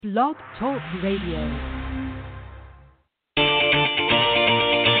Blog Talk Radio.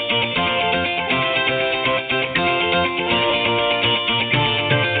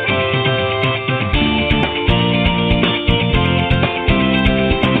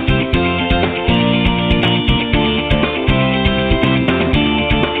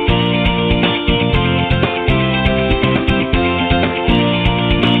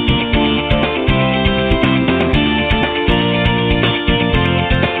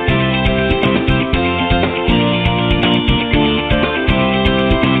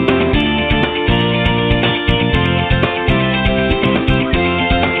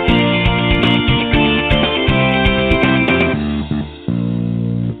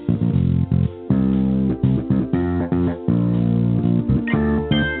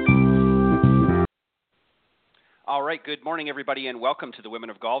 Good morning, everybody, and welcome to the Women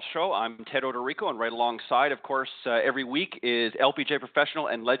of Golf Show. I'm Ted Odorico, and right alongside, of course, every week is LPGA Professional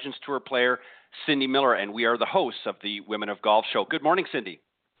and Legends Tour player Cindy Miller, and we are the hosts of the Women of Golf Show. Good morning, Cindy.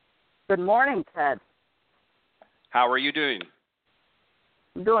 Good morning, Ted. How are you doing?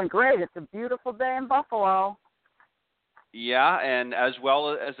 I'm doing great. It's a beautiful day in Buffalo. Yeah, and as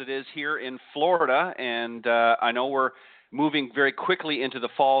well as it is here in Florida, and I know we're moving very quickly into the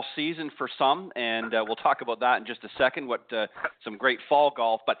fall season for some, and we'll talk about that in just a second, some great fall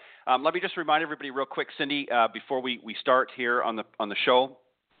golf. But let me just remind everybody real quick, Cindy, before we start here on the show.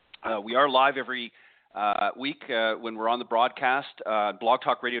 We are live every week when we're on the broadcast,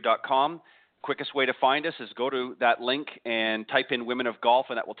 blogtalkradio.com. Quickest way to find us is go to that link and type in Women of Golf,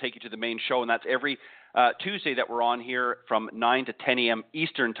 and that will take you to the main show, and that's every Tuesday that we're on here from 9 to 10 a.m.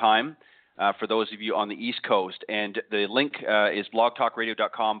 Eastern Time. For those of you on the East Coast. And the link is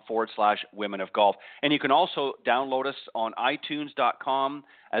blogtalkradio.com/Women of Golf. And you can also download us on iTunes.com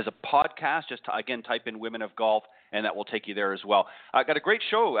as a podcast. Just, again, type in Women of Golf, and that will take you there as well. I got a great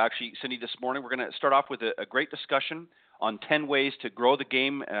show, actually, Cindy, this morning. We're going to start off with a great discussion on 10 ways to grow the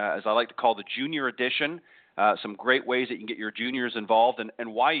game, as I like to call the junior edition. Some great ways that you can get your juniors involved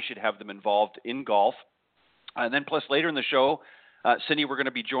and why you should have them involved in golf. And then plus later in the show, Cindy, we're going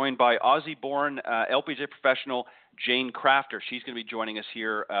to be joined by Aussie-born LPGA professional Jane Crafter. She's going to be joining us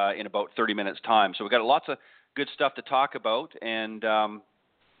here in about 30 minutes' time. So we've got lots of good stuff to talk about, and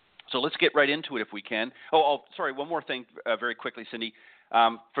so let's get right into it if we can. Sorry, one more thing very quickly, Cindy.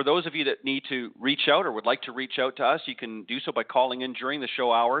 For those of you that need to reach out or would like to reach out to us, you can do so by calling in during the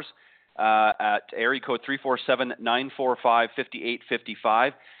show hours at area code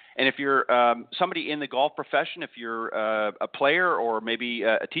 347-945-5855. And if you're somebody in the golf profession, if you're a player or maybe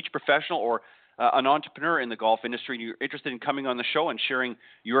a teach professional or an entrepreneur in the golf industry and you're interested in coming on the show and sharing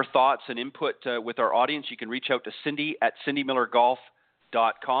your thoughts and input with our audience, you can reach out to Cindy at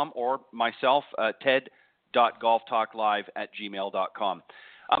cindymillergolf.com or myself, ted.golftalklive@gmail.com.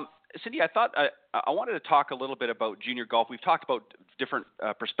 Cindy, I thought I wanted to talk a little bit about junior golf. We've talked about different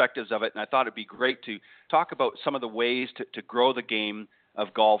perspectives of it, and I thought it'd be great to talk about some of the ways to grow the game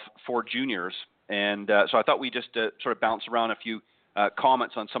of golf for juniors. And so I thought we just sort of bounce around a few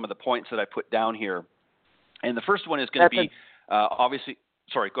comments on some of the points that I put down here. And the first one is going to be obviously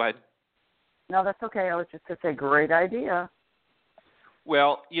 – sorry, go ahead. No, that's okay. I was just going to say great idea.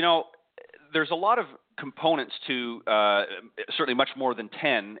 Well, there's a lot of components to certainly much more than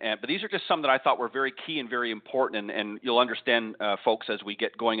 10, but these are just some that I thought were very key and very important, and you'll understand, folks, as we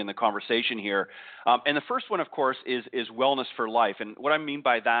get going in the conversation here. And the first one, of course, is wellness for life. And what I mean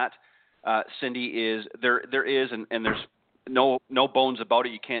by that, Cindy, is there is, and there's no bones about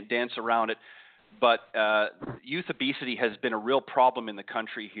it, you can't dance around it, but youth obesity has been a real problem in the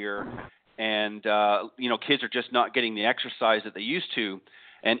country here, and kids are just not getting the exercise that they used to.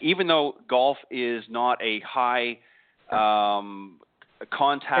 And even though golf is not a high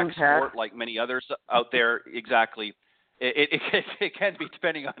contact sport like many others out there, exactly, it can be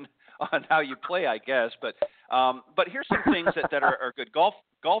depending on how you play, I guess. But here's some things that are good. Golf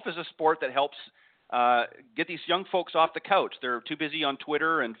is a sport that helps get these young folks off the couch. They're too busy on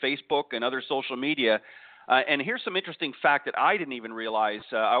Twitter and Facebook and other social media. And here's some interesting fact that I didn't even realize.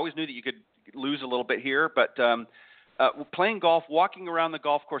 I always knew that you could lose a little bit here, but playing golf, walking around the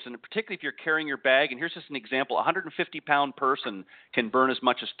golf course, and particularly if you're carrying your bag, and here's just an example, a 150-pound person can burn as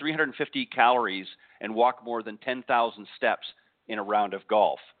much as 350 calories and walk more than 10,000 steps in a round of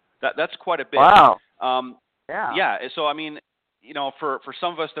golf. That's quite a bit. Wow. Yeah. So, I mean, for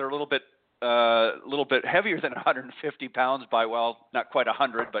some of us that are a little bit heavier than 150 pounds by, well, not quite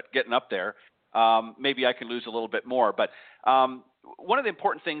 100, but getting up there, maybe I can lose a little bit more. But one of the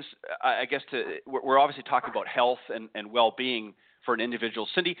important things, I guess, we're obviously talking about health and well-being for an individual.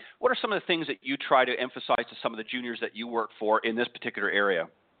 Cindy, what are some of the things that you try to emphasize to some of the juniors that you work for in this particular area?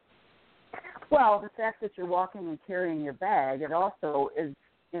 Well, the fact that you're walking and carrying your bag, it also is,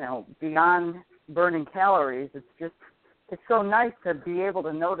 beyond burning calories. It's so nice to be able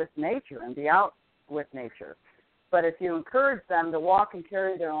to notice nature and be out with nature. But if you encourage them to walk and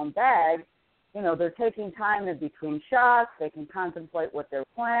carry their own bag, they're taking time in between shots. They can contemplate what their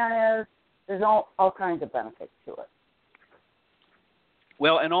plan is. There's all kinds of benefits to it.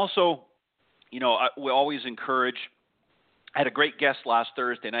 Well, and also, we always encourage. I had a great guest last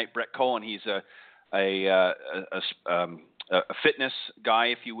Thursday night, Brett Cohen. He's a fitness guy,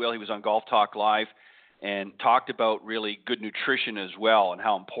 if you will. He was on Golf Talk Live and talked about really good nutrition as well and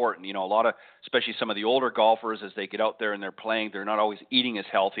how important. A lot of, especially some of the older golfers, as they get out there and they're playing, they're not always eating as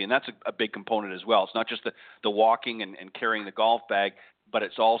healthy, and that's a big component as well. It's not just the walking and carrying the golf bag, but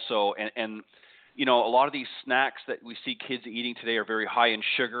it's also and a lot of these snacks that we see kids eating today are very high in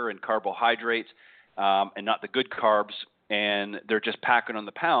sugar and carbohydrates, and not the good carbs. And they're just packing on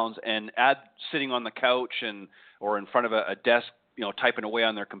the pounds, and sitting on the couch or in front of a desk, typing away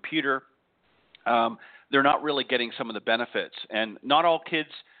on their computer, they're not really getting some of the benefits. And not all kids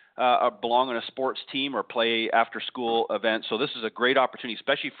belong on a sports team or play after-school events. So this is a great opportunity,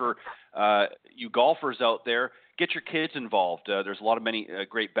 especially for you golfers out there. Get your kids involved. There's many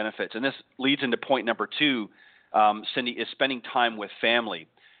great benefits. And this leads into point number 2, Cindy, is spending time with family.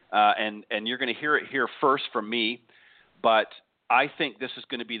 And you're going to hear it here first from me. But I think this is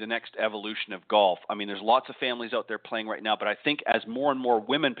going to be the next evolution of golf. I mean, there's lots of families out there playing right now, but I think as more and more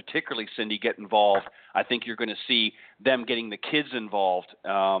women, particularly, Cindy, get involved, I think you're going to see them getting the kids involved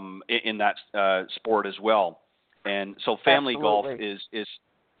in that sport as well. And so family golf is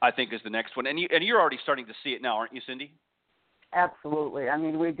I think, is the next one. And you're already starting to see it now, aren't you, Cindy? Absolutely. I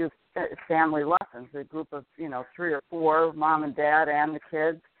mean, we do family lessons, a group of, 3 or 4, mom and dad and the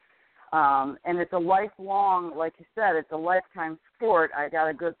kids. And it's a lifelong, like you said, it's a lifetime sport. I got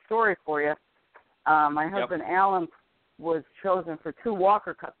a good story for you. My husband, Alan, was chosen for 2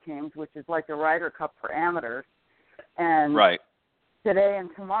 Walker Cup teams, which is like the Ryder Cup for amateurs. And today and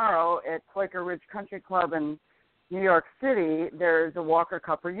tomorrow at Quaker Ridge Country Club in New York City, there's a Walker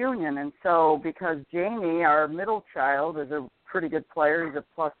Cup reunion. And so because Jamie, our middle child, is a pretty good player, he's a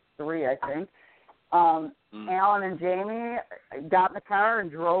 +3, I think, Alan and Jamie got in the car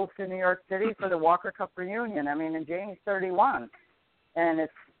and drove to New York City for the Walker Cup reunion. I mean, and Jamie's 31. And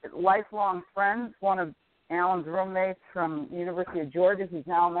it's lifelong friends. One of Alan's roommates from University of Georgia, who's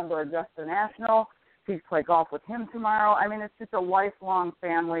now a member of Augusta National, he's play golf with him tomorrow. I mean, it's just a lifelong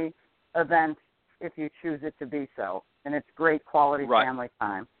family event if you choose it to be so. And it's great quality family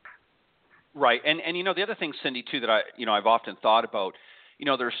time. Right. And the other thing, Cindy, too, that I've often thought about,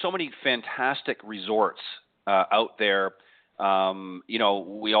 there's so many fantastic resorts out there.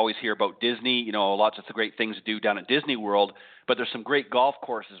 We always hear about Disney, lots of great things to do down at Disney World, but there's some great golf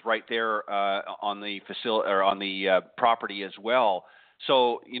courses right there on the facility or on the property as well.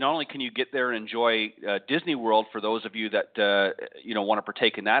 So not only can you get there and enjoy Disney World for those of you that want to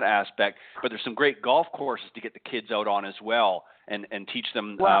partake in that aspect, but there's some great golf courses to get the kids out on as well and teach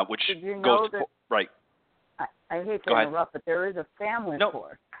them, which goes right. I hate to interrupt, but there is a family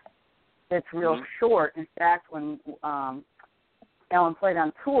course that's real short. In fact, when Alan played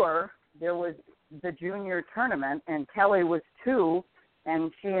on tour, there was the junior tournament, and Kelly was 2,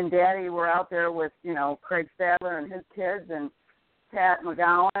 and she and Daddy were out there with, Craig Stadler and his kids, and Pat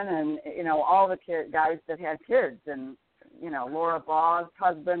McGowan, and, all the guys that had kids, and, Laura Ball's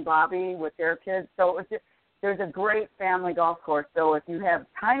husband, Bobby, with their kids. So it was there's a great family golf course. So if you have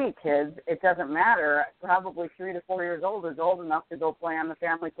tiny kids, it doesn't matter. Probably 3 to 4 years old is old enough to go play on the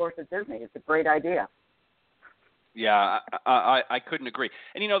family course at Disney. It's a great idea. Yeah, I couldn't agree.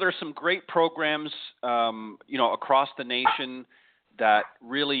 And, there's some great programs, across the nation that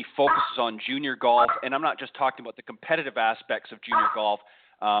really focuses on junior golf. And I'm not just talking about the competitive aspects of junior golf,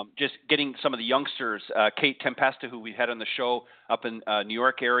 just getting some of the youngsters. Kate Tempesta, who we had on the show up in New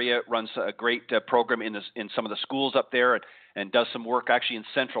York area, runs a great program in some of the schools up there and does some work actually in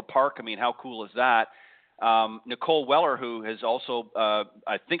Central Park. I mean, how cool is that? Nicole Weller, who has also,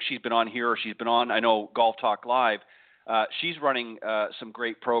 I think she's been on here, or she's been on, I know, Golf Talk Live. She's running some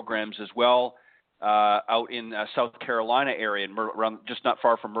great programs as well out in South Carolina area, around just not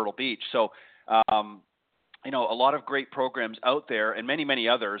far from Myrtle Beach. So, a lot of great programs out there, and many, many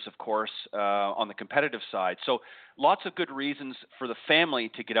others, of course, on the competitive side. So lots of good reasons for the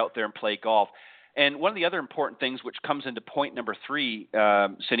family to get out there and play golf. And one of the other important things, which comes into point number 3,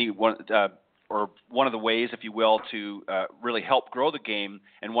 Cindy, one of the ways, if you will, to really help grow the game,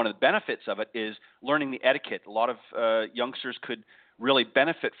 and one of the benefits of it is learning the etiquette. A lot of youngsters could really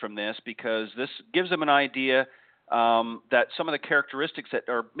benefit from this because this gives them an idea that some of the characteristics that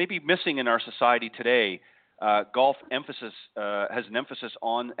are maybe missing in our society today, golf has an emphasis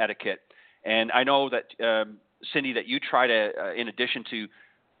on etiquette. And I know that, Cindy, that you try to, in addition to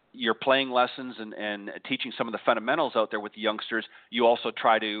your playing lessons and teaching some of the fundamentals out there with the youngsters, you also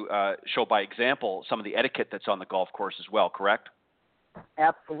try to show by example some of the etiquette that's on the golf course as well, correct?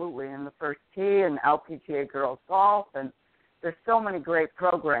 Absolutely. In the First Tee and LPGA Girls Golf, and there's so many great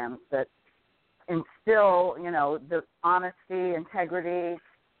programs that instill, the honesty, integrity,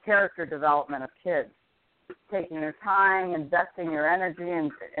 character development of kids. Taking your time, investing your energy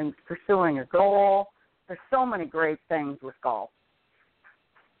in pursuing a goal. There's so many great things with golf.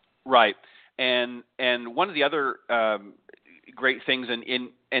 Right. And one of the other great things, and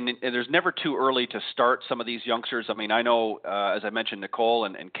there's never too early to start some of these youngsters. I mean, I know, as I mentioned, Nicole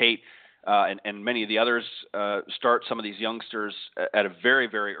and Kate and many of the others start some of these youngsters at a very,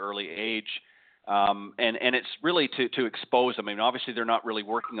 very early age. And it's really to expose them. I mean, obviously they're not really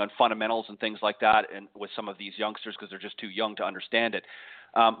working on fundamentals and things like that and with some of these youngsters because they're just too young to understand it.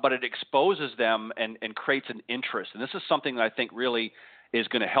 But it exposes them and creates an interest. And this is something that I think really is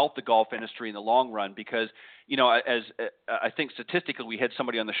going to help the golf industry in the long run because, as I think statistically we had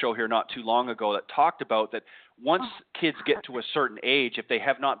somebody on the show here not too long ago that talked about that once kids get to a certain age, if they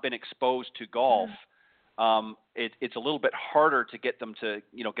have not been exposed to golf, it's a little bit harder to get them to,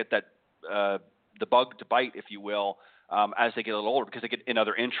 get that the bug to bite, if you will, as they get a little older because they get in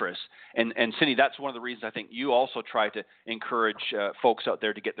other interests. And Cindy, that's one of the reasons I think you also try to encourage folks out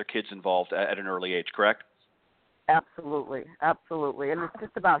there to get their kids involved at an early age, correct? Absolutely, absolutely. And it's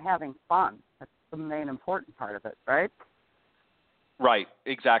just about having fun. That's the main important part of it, right? Right,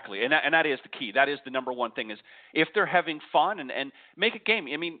 exactly. And that is the key. That is the number one thing is if they're having fun and make a game.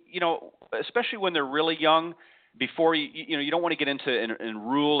 I mean, especially when they're really young, before you don't want to get into and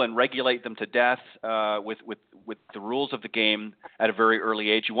rule and regulate them to death with the rules of the game at a very early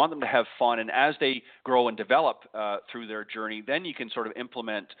age. You want them to have fun, and as they grow and develop through their journey, then you can sort of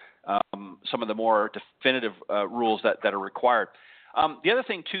implement some of the more definitive rules that are required. The other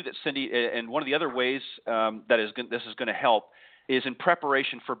thing too that Cindy, and one of the other ways this is going to help is in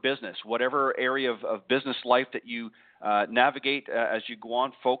preparation for business. Whatever area of business life that you navigate as you go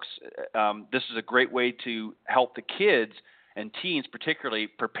on, folks, this is a great way to help the kids and teens particularly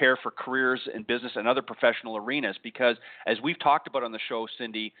prepare for careers in business and other professional arenas because as we've talked about on the show,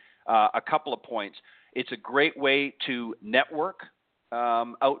 Cindy, a couple of points. It's a great way to network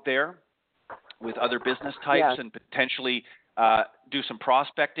out there with other business types and potentially do some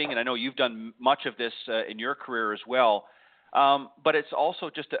prospecting. And I know you've done much of this in your career as well. But it's also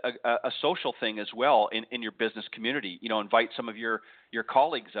just a social thing as well in your business community. Invite some of your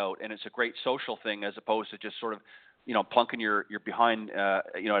colleagues out, and it's a great social thing as opposed to just sort of, plunking your behind, at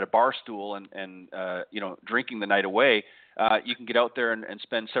a bar stool and drinking the night away. You can get out there and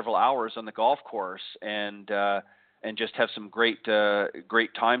spend several hours on the golf course and just have some great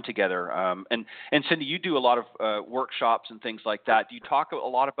time together. And Cindy, you do a lot of workshops and things like that. Do you talk a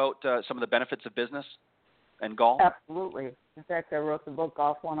lot about some of the benefits of business and golf? Absolutely. In fact, I wrote the book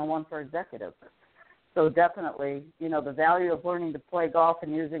Golf 101 for Executives. So definitely, the value of learning to play golf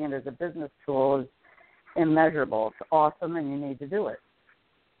and using it as a business tool is immeasurable. It's awesome, and you need to do it.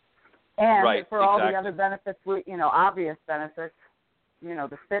 And for all the other benefits, obvious benefits,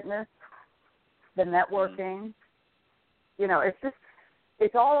 the fitness, the networking,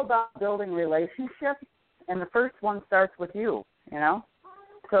 it's all about building relationships, and the first one starts with you,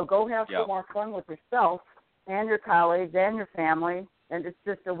 So go have some more fun with yourself and your colleagues and your family, and it's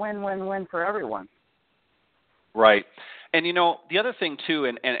just a win-win-win for everyone. Right. And, the other thing, too,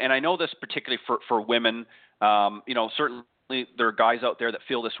 and I know this particularly for women, certainly there are guys out there that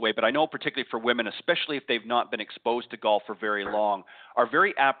feel this way, but I know particularly for women, especially if they've not been exposed to golf for very long, are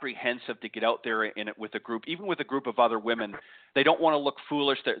very apprehensive to get out there in it with a group, even with a group of other women. They don't want to look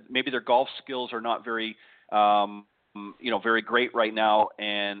foolish. Maybe their golf skills are not very very great right now,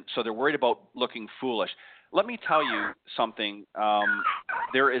 and so they're worried about looking foolish. Let me tell you something.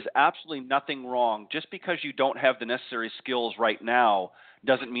 There is absolutely nothing wrong. Just because you don't have the necessary skills right now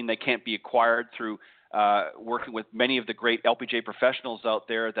doesn't mean they can't be acquired through working with many of the great LPGA professionals out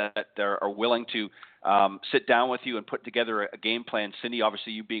there that are willing to sit down with you and put together a game plan. Cindy,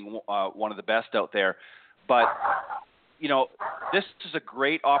 obviously you being one of the best out there. But, this is a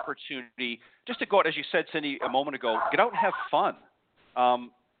great opportunity just to go out, as you said, Cindy, a moment ago, get out and have fun.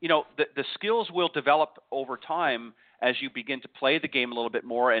 The skills will develop over time as you begin to play the game a little bit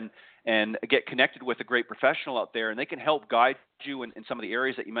more and get connected with a great professional out there, and they can help guide you in some of the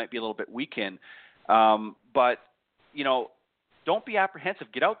areas that you might be a little bit weak in. But don't be apprehensive.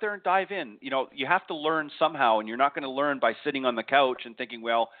 Get out there and dive in. You have to learn somehow, and you're not going to learn by sitting on the couch and thinking,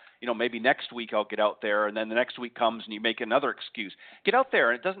 well, maybe next week I'll get out there, and then the next week comes and you make another excuse. Get out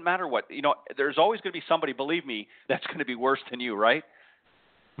there, and it doesn't matter what. There's always going to be somebody, believe me, that's going to be worse than you, right?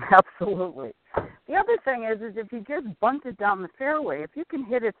 Absolutely. The other thing is if you just bunt it down the fairway, if you can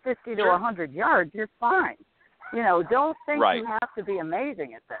hit it 50 to 100 yards, you're fine. Don't think you have to be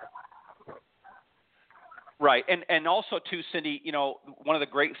amazing at this. Right, and also too, Cindy, one of the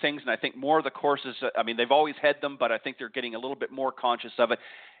great things, and I think more of the courses, they've always had them, but I think they're getting a little bit more conscious of it,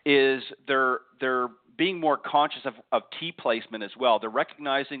 is they're being more conscious of tee placement as well. They're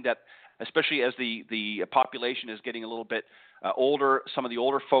recognizing that, especially as the population is getting a little bit older, some of the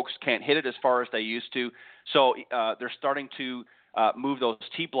older folks can't hit it as far as they used to, so they're starting to move those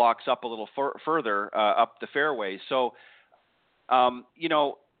tee blocks up a little further up the fairway. So,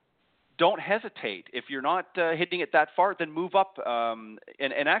 don't hesitate. If you're not hitting it that far, then move up.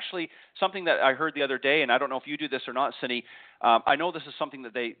 And actually, something that I heard the other day, and I don't know if you do this or not, Cindy, I know this is something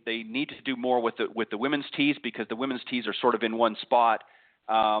that they need to do more with the women's tees, because the women's tees are sort of in one spot.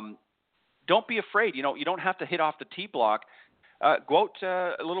 Don't be afraid. You don't have to hit off the tee block. Go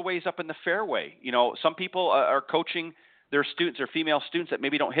out a little ways up in the fairway. Some people are coaching their students, their female students that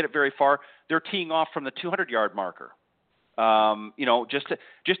maybe don't hit it very far. They're teeing off from the 200-yard marker.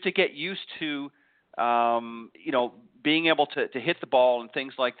 Just to get used to, being able to hit the ball and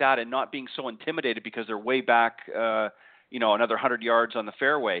things like that, and not being so intimidated because they're way back, another 100 yards on the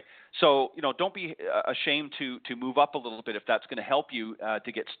fairway. So, don't be ashamed to move up a little bit if that's going to help you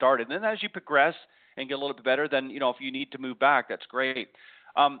to get started. And then as you progress and get a little bit better, then, if you need to move back, that's great.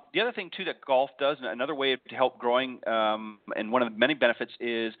 The other thing, too, that golf does, and another way to help growing, and one of the many benefits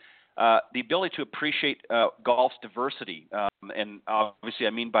is the ability to appreciate golf's diversity. And obviously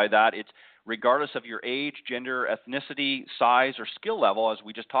I mean by that, it's regardless of your age, gender, ethnicity, size, or skill level, as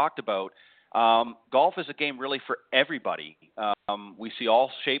we just talked about, golf is a game really for everybody. We see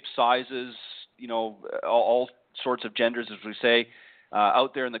all shapes, sizes, all sorts of genders, as we say,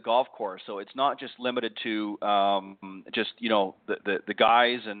 out there in the golf course. So it's not just limited to the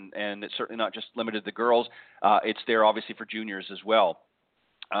guys, and it's certainly not just limited to the girls. It's there obviously for juniors as well.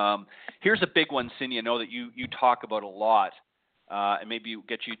 Here's a big one, Cindy, I know that you talk about a lot, and maybe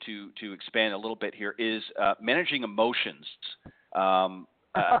get you to expand a little bit here, is managing emotions.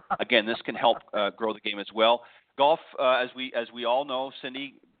 Again, this can help grow the game as well. Golf, as we all know,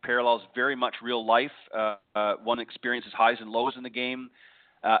 Cindy, parallels very much real life. One experiences highs and lows in the game,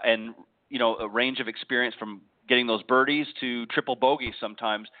 and a range of experience from getting those birdies to triple bogeys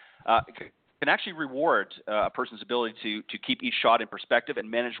sometimes. Can actually reward a person's ability to keep each shot in perspective and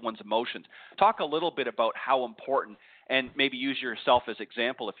manage one's emotions. Talk a little bit about how important, and maybe use yourself as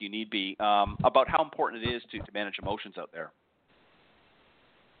example if you need be, about how important it is to manage emotions out there.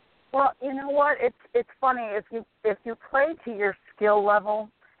 Well, you know what? It's funny, if you play to your skill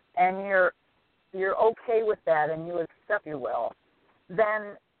level and you're okay with that and you accept you will,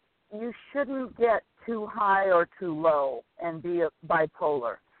 then you shouldn't get too high or too low and be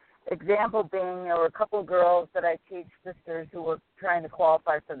bipolar. Example being, there were a couple of girls that I teach, sisters, who were trying to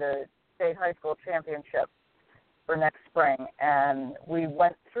qualify for the state high school championship for next spring, and we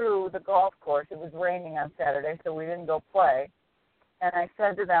went through the golf course. It was raining on Saturday, so we didn't go play. And I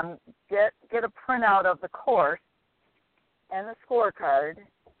said to them, get a printout of the course and the scorecard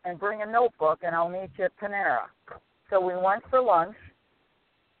and bring a notebook, and I'll meet you at Panera. So we went for lunch,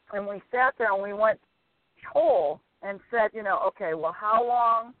 and we sat there and we went hole and said, okay, well, how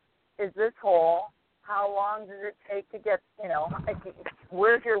long is this hole? How long does it take to get,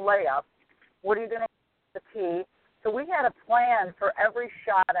 where's your layup? What are you going to hit the tee? So we had a plan for every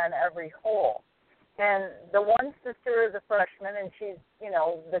shot on every hole. And the one sister is a freshman, and she's,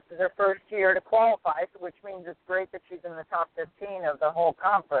 this is her first year to qualify, which means it's great that she's in the top 15 of the whole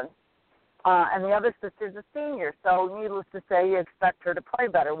conference. And the other sister's a senior, so needless to say, you expect her to play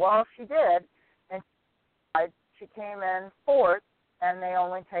better. Well, she did, and she came in fourth, and they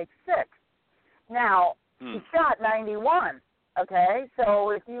only take 6. Now, she shot 91, okay?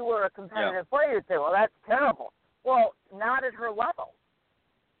 So if you were a competitive player, you'd say, well, that's terrible. Well, not at her level.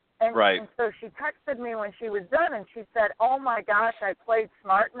 And, and so she texted me when she was done, and she said, oh, my gosh, I played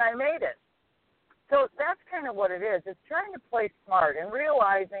smart, and I made it. So that's kind of what it is. It's trying to play smart and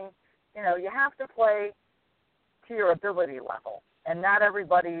realizing, you have to play to your ability level. And not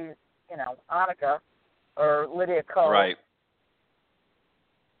everybody's, Annika or Lydia Ko. Right.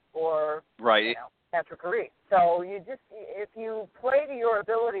 Or, Patrick Reed. So if you play to your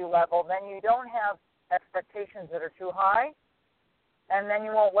ability level, then you don't have expectations that are too high, and then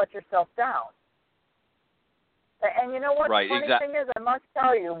you won't let yourself down. And you know what Right, the funny thing is? I must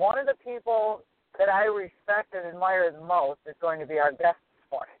tell you, one of the people that I respect and admire the most is going to be our guest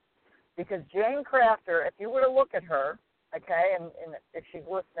this morning. Because Jane Crafter, if you were to look at her, okay, and if she's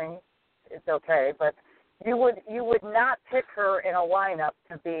listening, it's okay, but you would not pick her in a lineup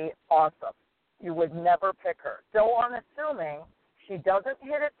to be awesome. You would never pick her. So unassuming, she doesn't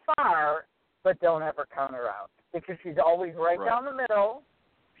hit it far, but don't ever count her out because she's always right down the middle.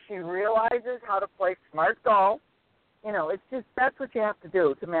 She realizes how to play smart golf. You know, it's just that's what you have to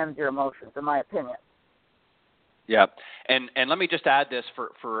do to manage your emotions, in my opinion. Yeah, and let me just add this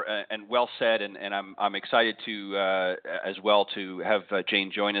for and well said, and I'm excited to as well to have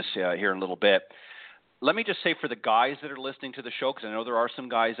Jane join us here in a little bit. Let me just say for the guys that are listening to the show, because I know there are some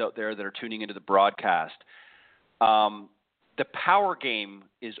guys out there that are tuning into the broadcast, the power game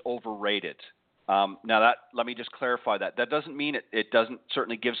is overrated. Now, let me just clarify that. That doesn't mean it doesn't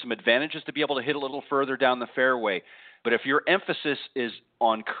certainly give some advantages to be able to hit a little further down the fairway. But if your emphasis is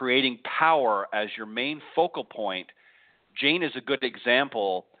on creating power as your main focal point, Jane is a good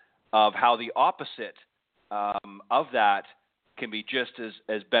example of how the opposite of that can be just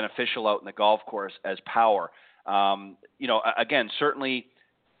as beneficial out in the golf course as power. Again, certainly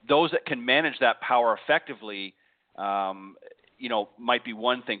those that can manage that power effectively, might be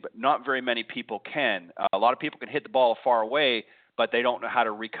one thing, but not very many people can. A lot of people can hit the ball far away, but they don't know how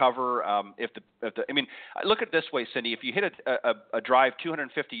to recover. Look at it this way, Cindy. If you hit a drive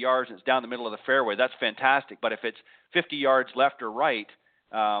 250 yards and it's down the middle of the fairway, that's fantastic. But if it's 50 yards left or right,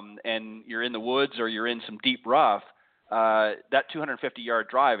 and you're in the woods or you're in some deep rough, that 250-yard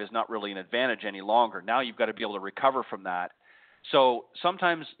drive is not really an advantage any longer. Now you've got to be able to recover from that. So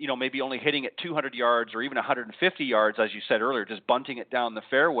sometimes, maybe only hitting it 200 yards or even 150 yards, as you said earlier, just bunting it down the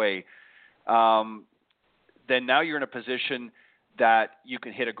fairway, then now you're in a position that you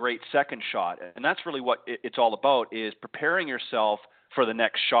can hit a great second shot. And that's really what it's all about, is preparing yourself for the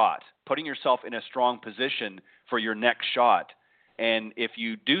next shot, putting yourself in a strong position for your next shot. And if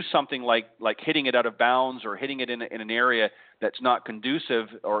you do something like hitting it out of bounds or hitting it in an area that's not conducive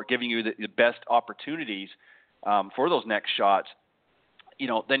or giving you the best opportunities for those next shots,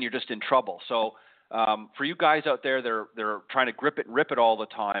 then you're just in trouble. So for you guys out there, they're trying to grip it and rip it all the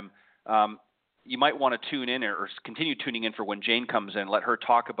time. You might want to tune in or continue tuning in for when Jane comes in. Let her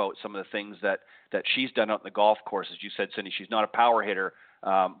talk about some of the things that she's done out in the golf course. As you said, Cindy, she's not a power hitter,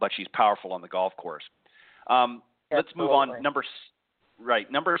 but she's powerful on the golf course. Let's move on. Number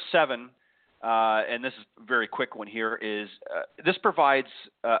 7, and this is a very quick one here, is this provides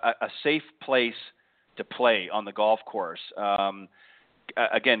a safe place to play on the golf course.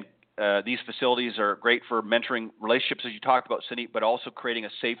 Again, these facilities are great for mentoring relationships, as you talked about, Cindy, but also creating a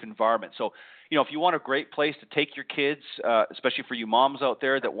safe environment. So, if you want a great place to take your kids, especially for you moms out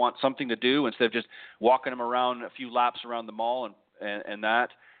there that want something to do instead of just walking them around a few laps around the mall and that,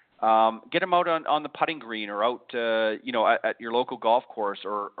 get them out on the putting green or out, at your local golf course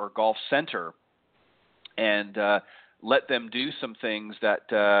or golf center, and let them do some things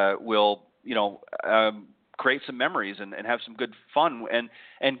that will, create some memories and have some good fun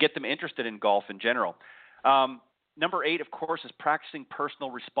and get them interested in golf in general. Number 8, of course, is practicing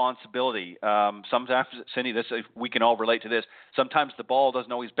personal responsibility. Sometimes, Cindy, we can all relate to this. Sometimes the ball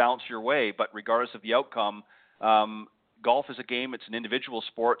doesn't always bounce your way, but regardless of the outcome, golf is a game. It's an individual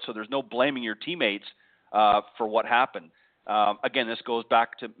sport, so there's no blaming your teammates for what happened. Again, this goes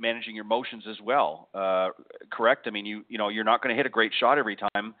back to managing your emotions as well. Correct? I mean, you're not going to hit a great shot every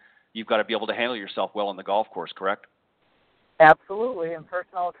time. You've got to be able to handle yourself well on the golf course, correct? Absolutely, and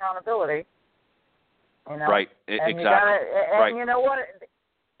personal accountability. Right, exactly. And you know what?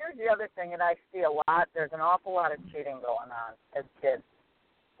 Here's the other thing that I see a lot. There's an awful lot of cheating going on as kids.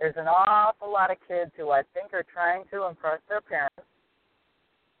 There's an awful lot of kids who I think are trying to impress their parents.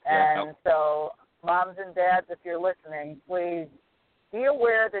 And so moms and dads, if you're listening, please be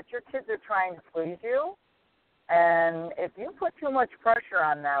aware that your kids are trying to please you. And if you put too much pressure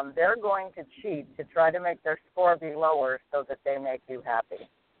on them, they're going to cheat to try to make their score be lower so that they make you happy.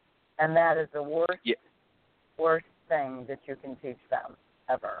 And that is the worst thing that you can teach them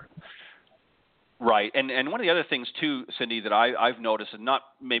ever. Right. And one of the other things, too, Cindy, that I've noticed, and not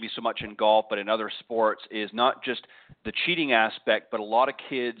maybe so much in golf but in other sports, is not just the cheating aspect, but a lot of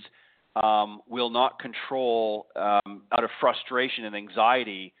kids will not control out of frustration and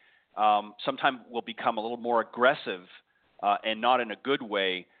anxiety. Sometimes will become a little more aggressive and not in a good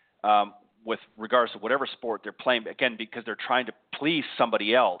way with regards to whatever sport they're playing, again, because they're trying to please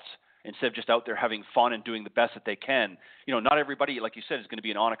somebody else instead of just out there having fun and doing the best that they can. Not everybody, like you said, is going to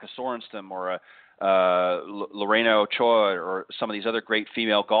be an Annika Sorenstam or a Lorena Ochoa or some of these other great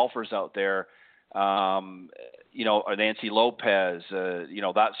female golfers out there. or Nancy Lopez,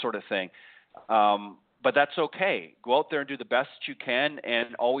 that sort of thing. But that's okay. Go out there and do the best you can,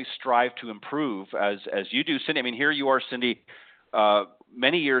 and always strive to improve, as you do, Cindy. I mean, here you are, Cindy,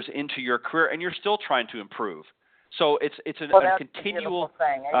 many years into your career, and you're still trying to improve. So it's a continual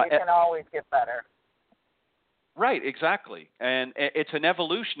thing, and you can always get better. Right, exactly. And it's an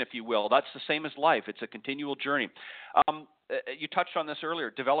evolution, if you will. That's the same as life. It's a continual journey. You touched on this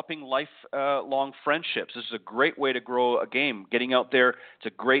earlier, developing lifelong friendships. This is a great way to grow a game. Getting out there, it's a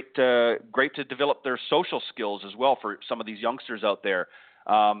great to develop their social skills as well for some of these youngsters out there.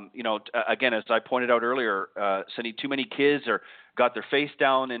 Again, as I pointed out earlier, Cindy, too many kids got their face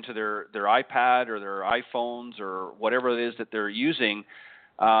down into their iPad or their iPhones or whatever it is that they're using.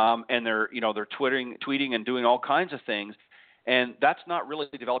 And they're tweeting and doing all kinds of things, and that's not really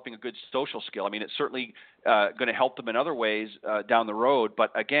developing a good social skill. I mean, it's certainly going to help them in other ways down the road.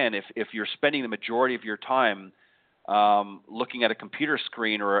 But again, if you're spending the majority of your time looking at a computer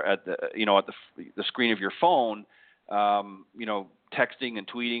screen or at the screen of your phone, texting and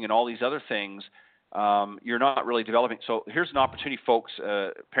tweeting and all these other things, you're not really developing. So here's an opportunity, folks,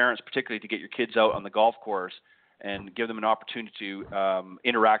 parents particularly, to get your kids out on the golf course and give them an opportunity to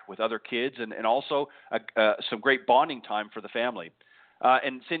interact with other kids, and also some great bonding time for the family.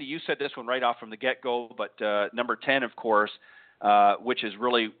 And Cindy, you said this one right off from the get-go, but number 10, of course, which is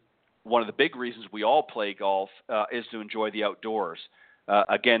really one of the big reasons we all play golf, is to enjoy the outdoors.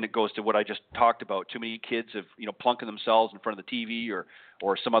 Again, it goes to what I just talked about. Too many kids have, plunking themselves in front of the TV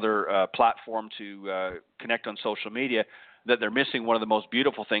or some other platform to connect on social media, that they're missing one of the most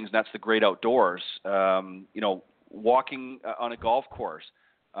beautiful things, and that's the great outdoors. Walking on a golf course.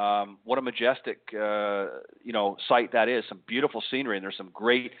 What a majestic, sight that is. Some beautiful scenery, and there's some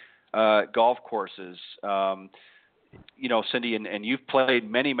great golf courses. Cindy, and you've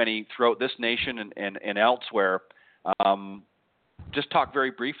played many throughout this nation and elsewhere. Just talk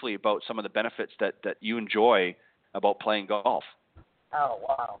very briefly about some of the benefits that you enjoy about playing golf. Oh,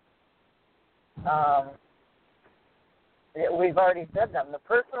 wow. We've already said them. The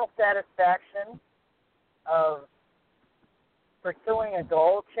personal satisfaction of pursuing a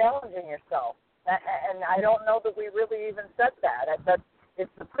goal, challenging yourself. And I don't know that we really even said that. But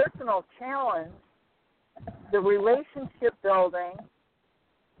it's the personal challenge, the relationship building,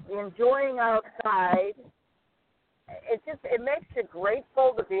 the enjoying outside. It makes you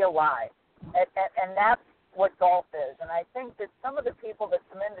grateful to be alive. And that's what golf is. And I think that some of the people that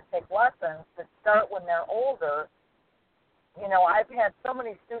come in to take lessons that start when they're older, I've had so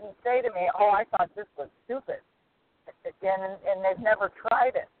many students say to me, I thought this was stupid. And they've never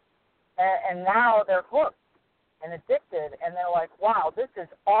tried it. And now they're hooked and addicted, and they're like, wow, this is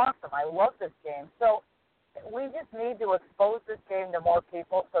awesome. I love this game. So we just need to expose this game to more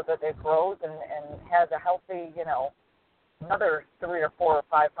people so that it grows and has a healthy, another 300 or 400 or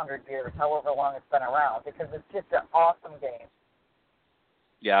 500 years, however long it's been around, because it's just an awesome game.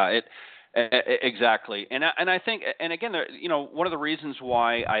 Yeah, exactly. And I think, and again, one of the reasons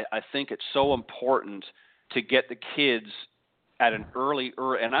why I think it's so important to get the kids at an early,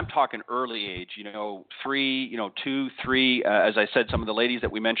 and I'm talking early age, 3, 2, 3, as I said, some of the ladies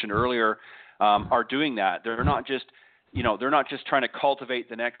that we mentioned earlier are doing that. They're not just trying to cultivate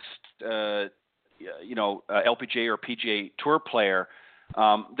the next, LPGA or PGA Tour player.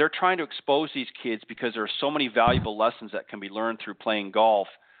 They're trying to expose these kids because there are so many valuable lessons that can be learned through playing golf.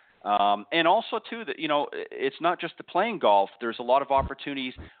 And also, too, that, it's not just the playing golf. There's a lot of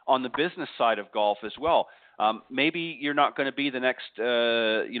opportunities on the business side of golf as well. Maybe you're not going to be the next,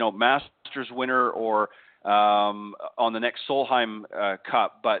 Masters winner or on the next Solheim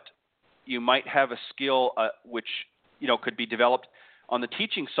Cup, but you might have a skill which, could be developed on the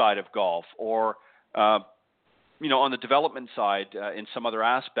teaching side of golf or, on the development side in some other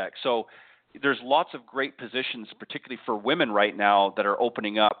aspect. So there's lots of great positions, particularly for women right now, that are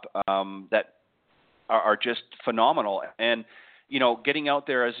opening up that are just phenomenal. And, getting out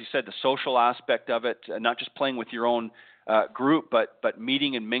there, as you said, the social aspect of it, not just playing with your own group, but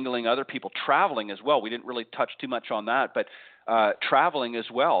meeting and mingling other people, traveling as well. We didn't really touch too much on that, but traveling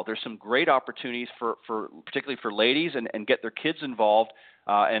as well. There's some great opportunities for particularly for ladies and get their kids involved.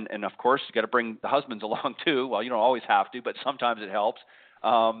 And of course, you got to bring the husbands along too. Well, you don't always have to, but sometimes it helps.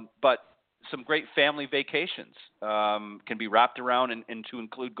 But some great family vacations can be wrapped around and to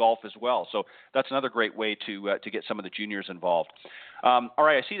include golf as well. So that's another great way to get some of the juniors involved. All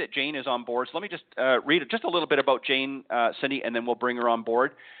right, I see that Jane is on board. So let me just read just a little bit about Jane, Cindy, and then we'll bring her on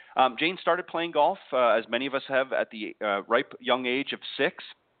board. Jane started playing golf, as many of us have, at the ripe young age of 6,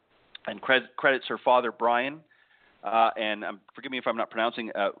 and credits her father, Brian, and forgive me if I'm not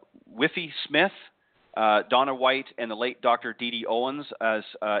pronouncing, Whiffy Smith, Donna White and the late Dr. Dee Dee Owens as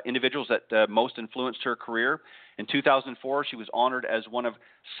individuals that most influenced her career. In 2004, she was honored as one of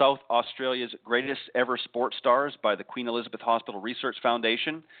South Australia's greatest ever sports stars by the Queen Elizabeth Hospital Research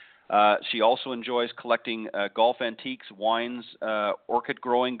Foundation. She also enjoys collecting golf antiques, wines, orchid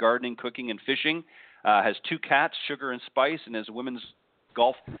growing, gardening, cooking, and fishing. Has 2 cats, Sugar and Spice, and is a women's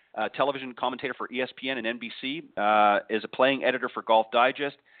golf television commentator for ESPN and NBC. Is a playing editor for Golf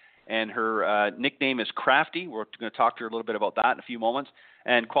Digest. And her nickname is Crafty. We're going to talk to her a little bit about that in a few moments.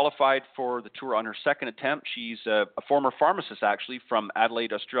 And qualified for the tour on her second attempt. She's a former pharmacist, actually, from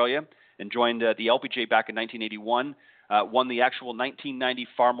Adelaide, Australia, and joined the LPGA back in 1981. Won the actual 1990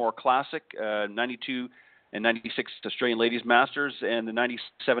 Farmore Classic, 92 and 96 Australian Ladies Masters, and the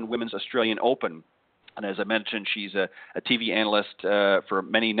 97 Women's Australian Open. And as I mentioned, she's a TV analyst for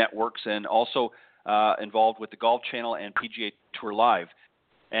many networks and also involved with the Golf Channel and PGA Tour Live,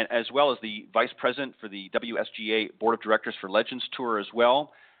 and as well as the vice president for the WSGA Board of Directors for Legends Tour as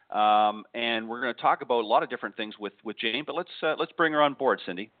well. And we're going to talk about a lot of different things with Jane, but let's bring her on board,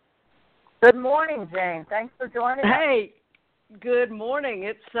 Cindy. Good morning, Jane. Thanks for joining us. Hey, good morning.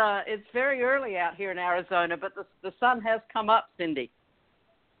 It's very early out here in Arizona, but the sun has come up, Cindy.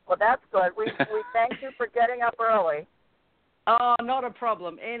 Well, that's good. We thank you for getting up early. Oh, not a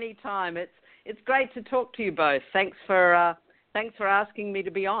problem. Anytime. It's great to talk to you both. Thanks for asking me to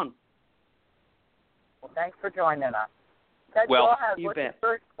be on. Well, thanks for joining us. Well, go ahead. What's your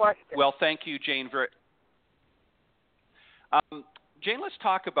first question? Well, thank you, Jane. Jane, let's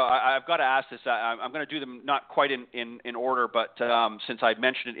talk about. I've got to ask this. I'm going to do them not quite in order, but since I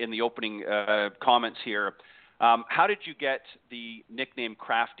mentioned it in the opening comments here, how did you get the nickname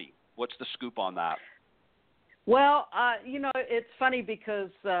Crafty? What's the scoop on that? Well, it's funny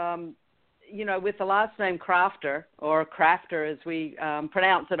because with the last name Crafter, or Crafter as we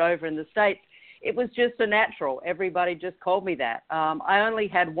pronounce it over in the States, it was just a natural. Everybody just called me that. I only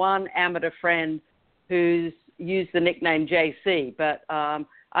had one amateur friend who's used the nickname JC, but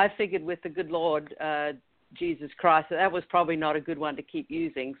I figured with the good Lord, Jesus Christ, that was probably not a good one to keep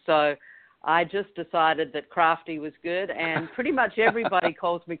using. So I just decided that Crafty was good, and pretty much everybody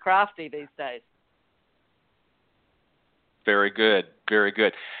calls me Crafty these days. Very good, very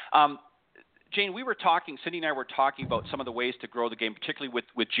good. Jane, Cindy and I were talking about some of the ways to grow the game, particularly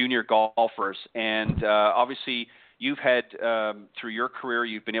with junior golfers. And obviously, you've had, through your career,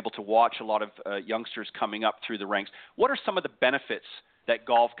 you've been able to watch a lot of youngsters coming up through the ranks. What are some of the benefits that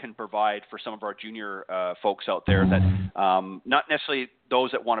golf can provide for some of our junior folks out there that not necessarily those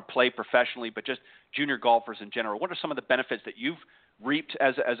that want to play professionally, but just junior golfers in general? What are some of the benefits that you've reaped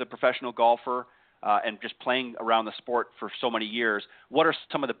as a professional golfer? And just playing around the sport for so many years, what are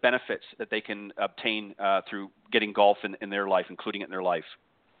some of the benefits that they can obtain through getting golf in their life, including it in their life?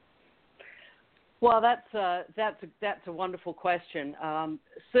 Well, that's a wonderful question.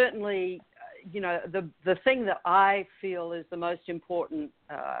 Certainly, the thing that I feel is the most important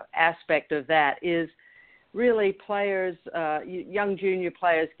aspect of that is really players, young junior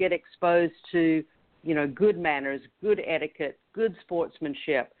players, get exposed to good manners, good etiquette, good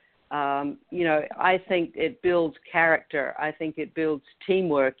sportsmanship. I think it builds character. I think it builds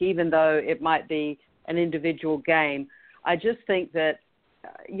teamwork, even though it might be an individual game. I just think that,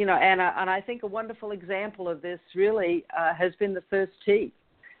 and I think a wonderful example of this really has been the First Tee.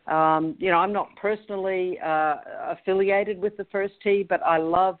 I'm not personally affiliated with the First Tee, but I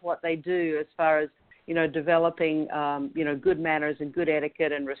love what they do as far as, developing, good manners and good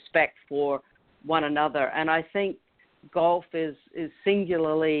etiquette and respect for one another. And I think golf is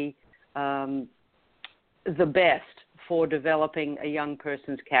singularly the best for developing a young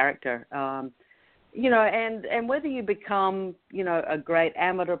person's character. And whether you become, a great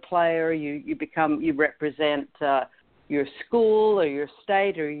amateur player, you represent your school or your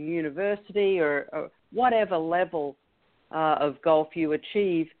state or your university or whatever level of golf you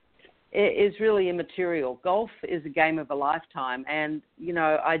achieve is really immaterial. Golf is a game of a lifetime, and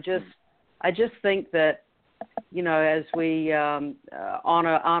I just think that as we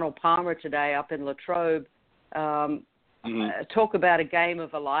honor Arnold Palmer today up in Latrobe, talk about a game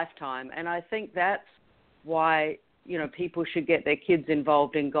of a lifetime. And I think that's why, people should get their kids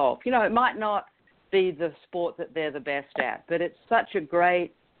involved in golf. It might not be the sport that they're the best at, but it's such a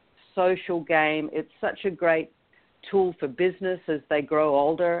great social game. It's such a great tool for business as they grow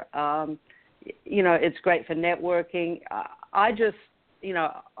older. It's great for networking. I just,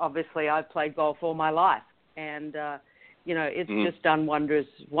 obviously I've played golf all my life. And, it's just done wonders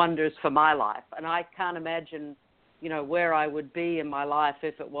for my life. And I can't imagine, where I would be in my life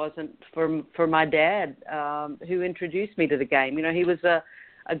if it wasn't for my dad, who introduced me to the game. He was a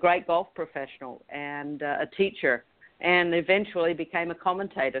a great golf professional and a teacher, and eventually became a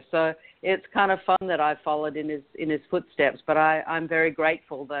commentator. So it's kind of fun that I followed in his footsteps. But I'm very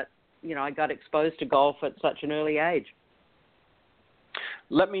grateful that, you know, I got exposed to golf at such an early age.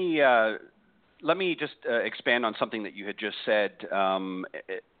 Let me just expand on something that you had just said.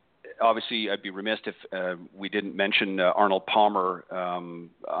 Obviously, I'd be remiss if we didn't mention Arnold Palmer.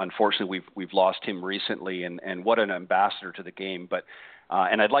 Unfortunately, we've lost him recently, and what an ambassador to the game. But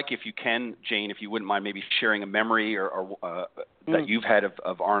and I'd like, if you can, Jane, if you wouldn't mind maybe sharing a memory or that you've had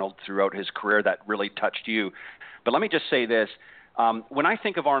of Arnold throughout his career that really touched you. But let me just say this. When I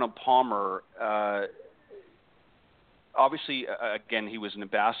think of Arnold Palmer, obviously, again, he was an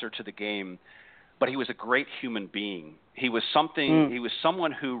ambassador to the game, but he was a great human being. He was something. He was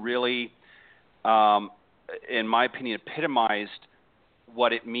someone who really, in my opinion, epitomized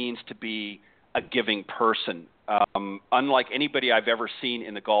what it means to be a giving person. Unlike anybody I've ever seen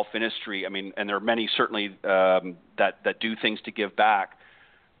in the golf industry, I mean, and there are many certainly that do things to give back,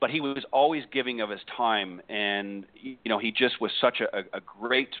 but he was always giving of his time, and you know, he just was such a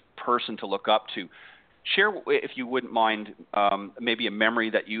great person to look up to. Share, if you wouldn't mind, maybe a memory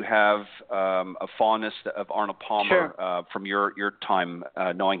that you have, a fondness of Arnold Palmer. Sure. From your time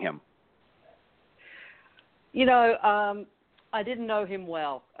knowing him. You know, I didn't know him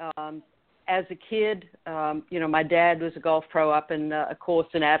well. As a kid, you know, my dad was a golf pro up in a course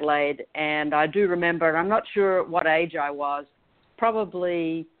in Adelaide, and I do remember, and I'm not sure what age I was,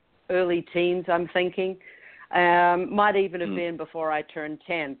 probably early teens, I'm thinking. Might even have been before I turned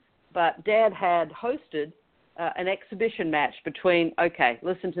 10. But Dad had hosted an exhibition match between, okay,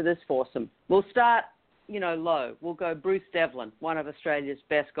 listen to this foursome. We'll start, you know, low. We'll go Bruce Devlin, one of Australia's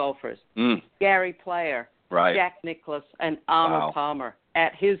best golfers, Gary Player, right, Jack Nicklaus, and Arnold Palmer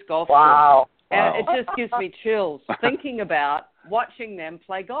at his golf Wow. course. And it just gives me chills thinking about watching them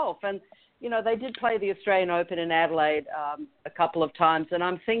play golf. And, you know, they did play the Australian Open in Adelaide a couple of times, and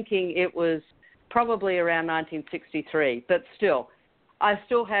I'm thinking it was probably around 1963, but still. I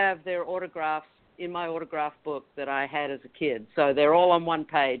still have their autographs in my autograph book that I had as a kid. So they're all on one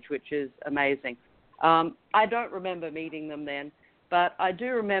page, which is amazing. I don't remember meeting them then, but I do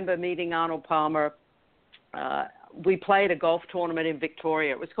remember meeting Arnold Palmer. We played a golf tournament in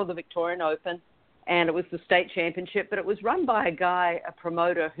Victoria. It was called the Victorian Open, and it was the state championship, but it was run by a guy, a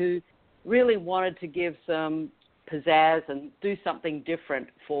promoter, who really wanted to give some pizzazz and do something different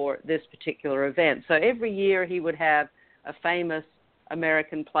for this particular event. So every year he would have a famous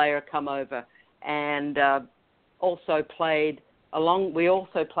American player come over, and also played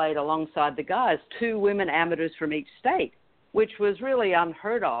alongside the guys 2 women amateurs from each state, which was really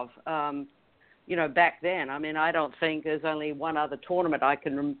unheard of, you know, back then. I mean, I don't think there's only one other tournament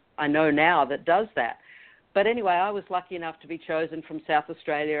I know now that does that. But anyway, I was lucky enough to be chosen from South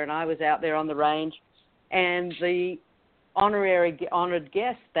Australia, and I was out there on the range, and the honored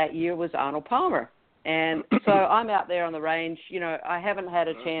guest that year was Arnold Palmer. And so I'm out there on the range. You know, I haven't had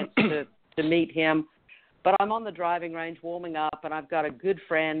a chance to meet him, but I'm on the driving range warming up, and I've got a good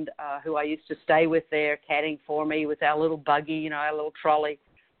friend who I used to stay with there, caddying for me with our little buggy, you know, our little trolley,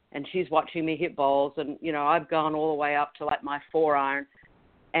 and she's watching me hit balls. And, you know, I've gone all the way up to like my 4-iron,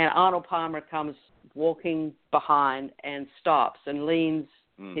 and Arnold Palmer comes walking behind and stops and leans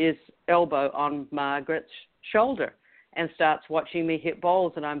his elbow on Margaret's shoulder and starts watching me hit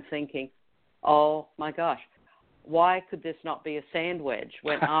balls. And I'm thinking, oh my gosh, why could this not be a sand wedge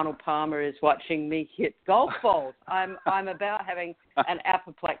when Arnold Palmer is watching me hit golf balls? I'm about having an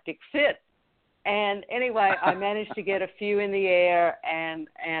apoplectic fit. And anyway, I managed to get a few in the air, and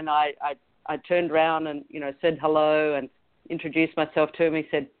I turned around and, you know, said hello and introduced myself to him. He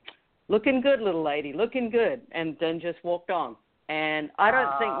said, "Looking good, little lady, looking good," and then just walked on. And I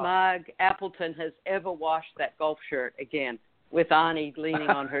don't think Marg Appleton has ever washed that golf shirt again with Arnie leaning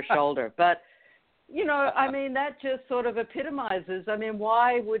on her shoulder. But, you know, I mean, that just sort of epitomizes, I mean,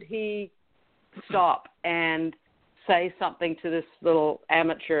 why would he stop and say something to this little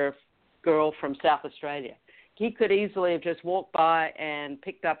amateur girl from South Australia? He could easily have just walked by and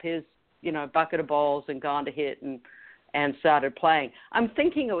picked up his, you know, bucket of balls and gone to hit and started playing. I'm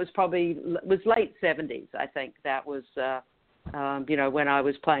thinking it was late 70s, I think. That was, you know, when I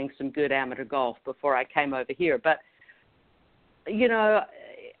was playing some good amateur golf before I came over here. But, you know,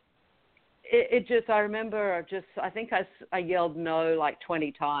 it just, I remember I think I yelled no like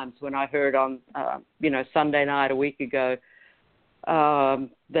 20 times when I heard on, you know, Sunday night a week ago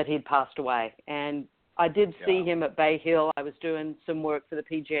that he'd passed away. And I did see him at Bay Hill. I was doing some work for the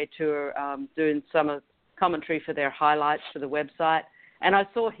PGA Tour, doing some commentary for their highlights for the website. And I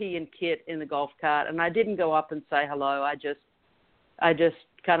saw he and Kit in the golf cart, and I didn't go up and say hello. I just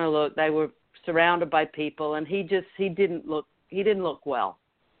kind of look. They were surrounded by people, and he didn't look well.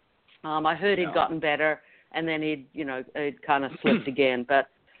 I heard he'd gotten better, and then he'd kind of slipped again. But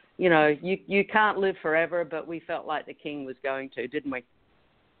you can't live forever. But we felt like the king was going to, didn't we?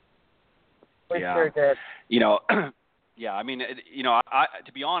 We sure did. Yeah. I mean, I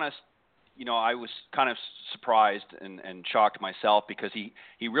to be honest, I was kind of surprised and shocked myself because he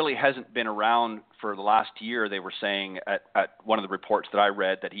really hasn't been around for the last year. They were saying at one of the reports that I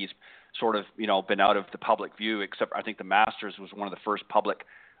read that he's sort of, been out of the public view, except I think the Masters was one of the first public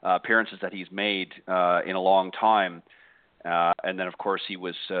appearances that he's made in a long time. And then, of course, he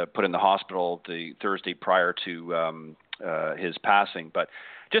was put in the hospital the Thursday prior to his passing. But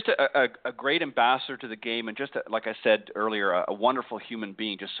just a great ambassador to the game, and just like I said earlier, a wonderful human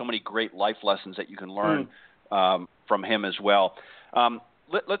being. Just so many great life lessons that you can learn from him as well.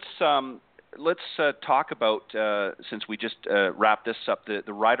 Let's talk about since we just wrapped this up,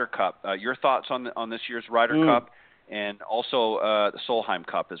 the Ryder Cup. Your thoughts on this year's Ryder Cup, and also the Solheim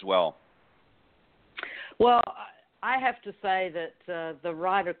Cup as well. Well, I have to say that the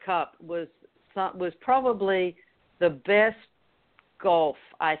Ryder Cup was probably the best golf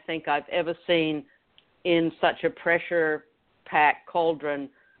I think I've ever seen in such a pressure-packed cauldron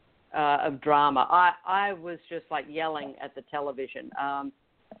of drama. I was just like yelling at the television,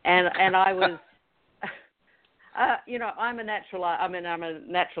 and I was, I'm a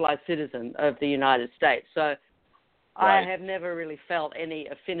naturalized citizen of the United States, so right. I have never really felt any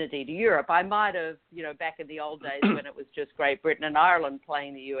affinity to Europe. I might have, back in the old days when it was just Great Britain and Ireland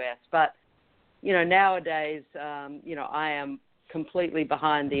playing the U.S., but nowadays, I am completely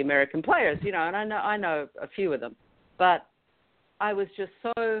behind the American players, and I know a few of them, but I was just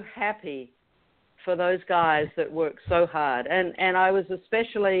so happy for those guys that work so hard, and I was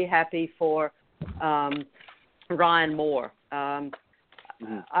especially happy for Ryan Moore.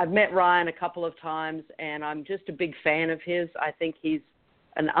 I've met Ryan a couple of times, and I'm just a big fan of his. I think he's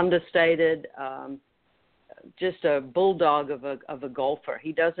an understated, just a bulldog of a golfer.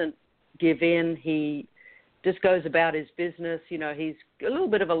 He doesn't give in. He just goes about his business. He's a little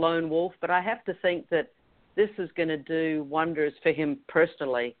bit of a lone wolf, but I have to think that this is going to do wonders for him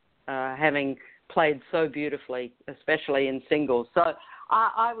personally, having played so beautifully, especially in singles. So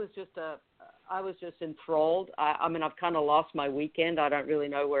I was just enthralled. I mean, I've kind of lost my weekend. I don't really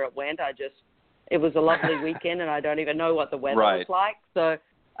know where it went. It was a lovely weekend, and I don't even know what the weather was like. So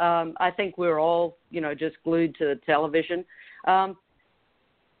I think we're all, just glued to the television.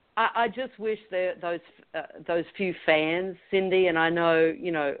 I just wish those few fans, Cindy, and I know,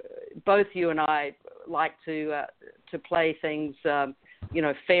 both you and I like to play things,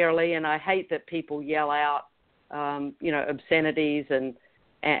 fairly, and I hate that people yell out, obscenities and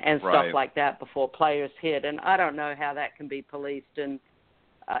stuff like that before players hit, and I don't know how that can be policed. And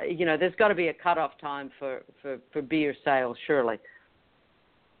there's got to be a cutoff time for beer sales, surely.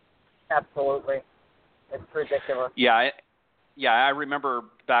 Absolutely, it's ridiculous. Yeah, I remember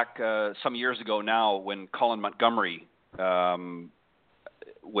back some years ago now when Colin Montgomery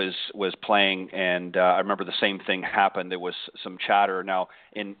was playing, and I remember the same thing happened. There was some chatter now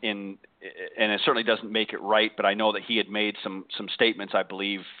and it certainly doesn't make it right, but I know that he had made some statements, I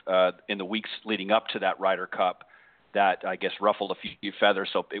believe, in the weeks leading up to that Ryder Cup that I guess ruffled a few feathers.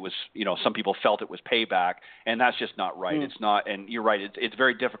 So it was, some people felt it was payback, and that's just not right. It's not, and you're right. It's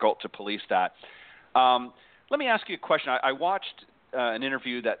very difficult to police that. Let me ask you a question. I watched an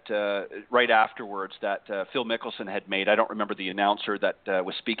interview that right afterwards that Phil Mickelson had made. I don't remember the announcer that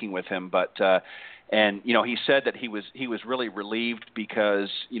was speaking with him, but he said that he was really relieved because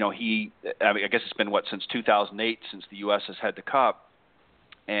I guess it's been since 2008 since the U.S. has had the Cup,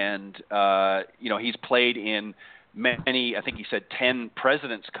 and he's played in many. I think he said 10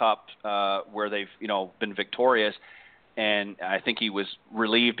 Presidents' Cups where they've been victorious, and I think he was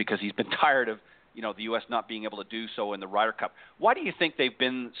relieved because he's been tired of the U.S. not being able to do so in the Ryder Cup. Why do you think they've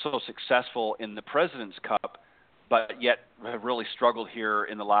been so successful in the President's Cup, but yet have really struggled here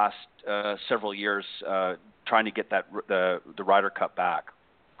in the last several years trying to get the Ryder Cup back?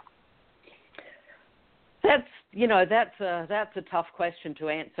 That's a tough question to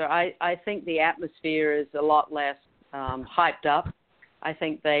answer. I think the atmosphere is a lot less hyped up. I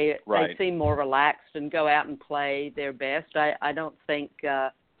think they seem more relaxed and go out and play their best. I don't think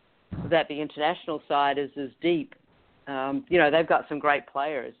that the international side is as deep. They've got some great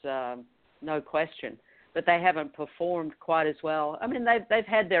players, no question, but they haven't performed quite as well. I mean, they've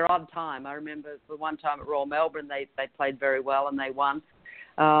had their odd time. I remember the one time at Royal Melbourne, they played very well and they won.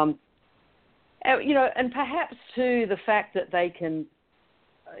 And perhaps too the fact that they can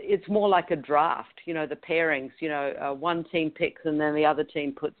it's more like a draft, the pairings, one team picks and then the other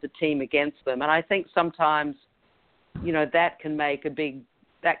team puts a team against them. And I think sometimes, that can make a big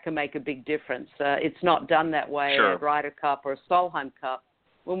difference. It's not done that way Sure. at Ryder Cup or Solheim Cup.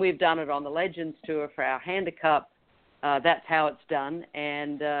 When we've done it on the Legends Tour for our Hander Cup, that's how it's done.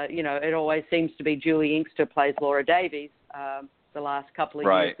 And, it always seems to be Julie Inkster plays Laura Davies the last couple of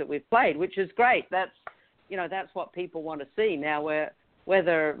years that we've played, which is great. That's what people want to see. Now,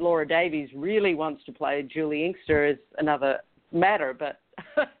 whether Laura Davies really wants to play Julie Inkster is another matter, but,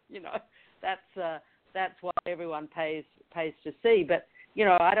 that's what everyone pays to see. But,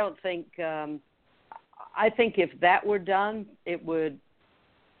 I don't think I think if that were done, it would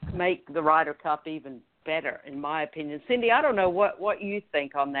make the Ryder Cup even better, in my opinion. Cindy, I don't know what you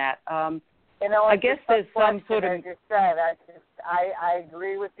think on that. I guess there's some sort of... As you said, I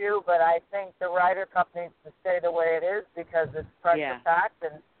agree with you, but I think the Ryder Cup needs to stay the way it is because it's pressure packed,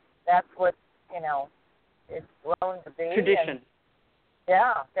 and that's what, it's grown to be. Tradition. And,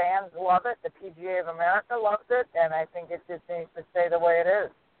 fans love it. The PGA of America loves it, and I think it just needs to stay the way it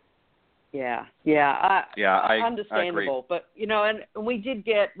is. Understandable. I agree. But and we did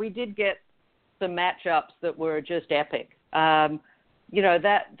get some matchups that were just epic. That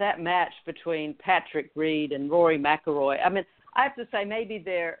match between Patrick Reed and Rory McIlroy. I mean, I have to say maybe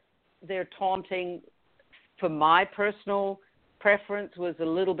their taunting, for my personal preference, was a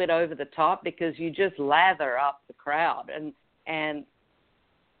little bit over the top because you just lather up the crowd and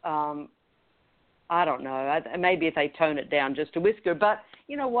I don't know. Maybe if they tone it down just a whisker, but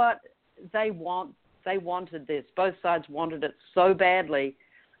you know what? They wanted this. Both sides wanted it so badly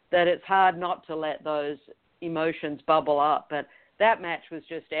that it's hard not to let those emotions bubble up. But that match was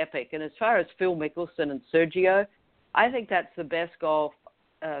just epic. And as far as Phil Mickelson and Sergio, I think that's the best golf.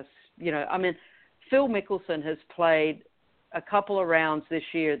 Phil Mickelson has played a couple of rounds this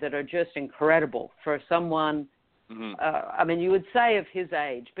year that are just incredible for someone. Mm-hmm. You would say of his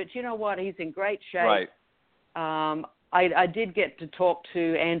age, but you know what? He's in great shape. Right. I did get to talk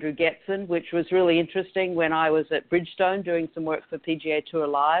to Andrew Getson, which was really interesting when I was at Bridgestone doing some work for PGA Tour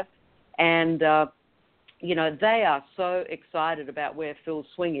Live. And, they are so excited about where Phil's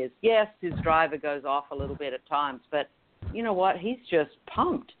swing is. Yes, his driver goes off a little bit at times, but you know what? He's just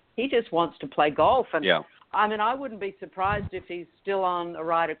pumped. He just wants to play golf. And I wouldn't be surprised if he's still on a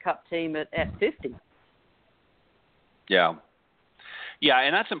Ryder Cup team at 50. Yeah,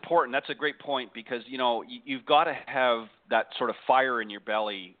 and that's important. That's a great point because, you've got to have that sort of fire in your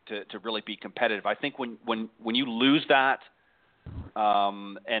belly to really be competitive. I think when you lose that,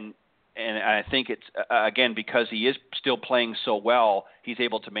 and I think it's, again, because he is still playing so well, he's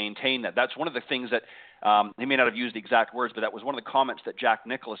able to maintain that. That's one of the things that he may not have used the exact words, but that was one of the comments that Jack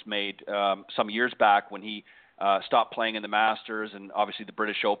Nicklaus made some years back when he stopped playing in the Masters and obviously the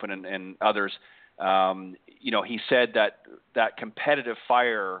British Open and others. He said that competitive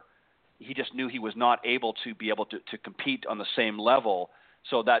fire, he just knew he was not able to compete on the same level.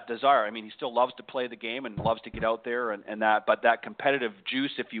 So that desire, he still loves to play the game and loves to get out there but that competitive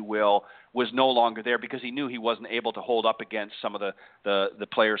juice, if you will, was no longer there because he knew he wasn't able to hold up against some of the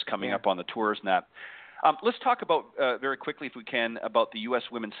players coming up on the tours and that. Let's talk about, very quickly if we can, about the U.S.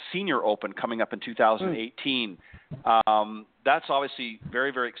 Women's Senior Open coming up in 2018. That's obviously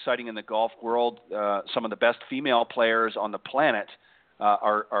very, very exciting in the golf world. Some of the best female players on the planet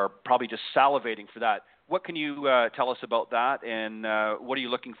are probably just salivating for that. What can you tell us about that, and what are you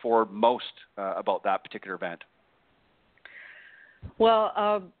looking for most about that particular event?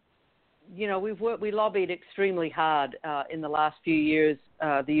 Well, we lobbied extremely hard in the last few years.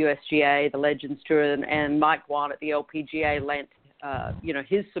 The USGA, the Legends Tour, and Mike Wan at the LPGA lent,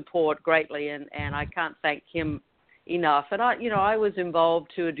 his support greatly, and I can't thank him enough. And I was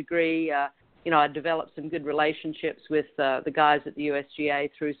involved to a degree. I developed some good relationships with the guys at the USGA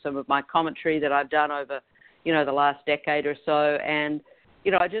through some of my commentary that I've done over, the last decade or so. And,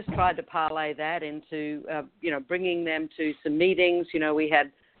 I just tried to parlay that into, bringing them to some meetings. We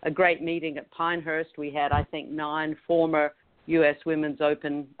had a great meeting at Pinehurst. We had, I think, 9 former U.S. Women's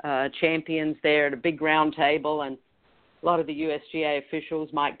Open champions there at a big round table, and a lot of the USGA officials,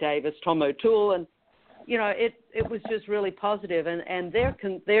 Mike Davis, Tom O'Toole, and, it was just really positive. And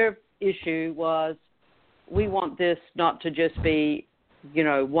their issue was, we want this not to just be,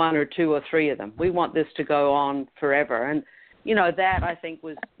 1 or 2 or 3 of them. We want this to go on forever. And, that I think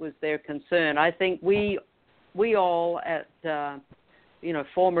was their concern. I think we all at,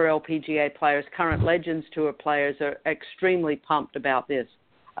 former LPGA players, current Legends Tour players are extremely pumped about this.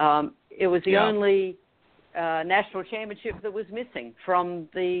 It was the only national championship that was missing from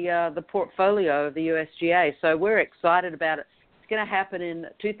the portfolio of the USGA. So we're excited about it. It's going to happen in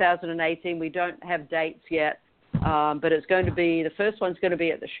 2018. We don't have dates yet, but it's going to be, the first one's going to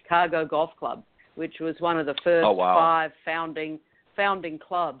be at the Chicago Golf Club, which was one of the first 5 founding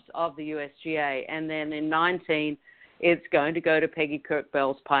clubs of the USGA. And then in 19, it's going to go to Peggy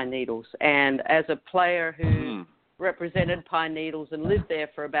Kirkbell's Pine Needles. And as a player who represented Pine Needles and lived there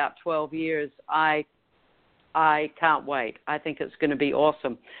for about 12 years, I can't wait. I think it's going to be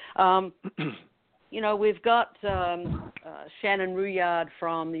awesome. We've got Shannon Ruyard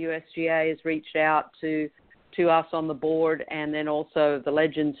from the USGA has reached out to us on the board, and then also the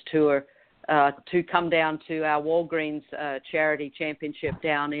Legends Tour to come down to our Walgreens charity championship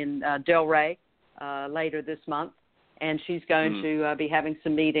down in Delray later this month. And she's going to be having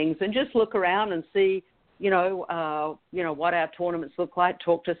some meetings and just look around and see, what our tournaments look like,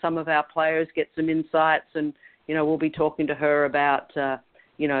 talk to some of our players, get some insights, and, we'll be talking to her about,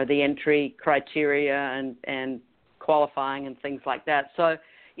 the entry criteria and qualifying and things like that. So,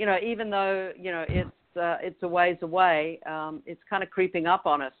 even though, it's a ways away, it's kind of creeping up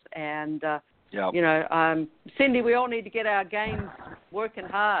on us. And, Cindy, we all need to get our games working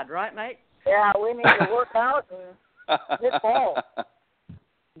hard, right, mate? Yeah, we need to work out and hit ball.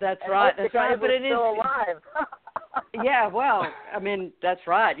 That's right. That's right. But it is still alive. Yeah, well, I mean, that's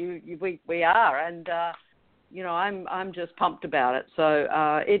right. We are, and I'm just pumped about it. So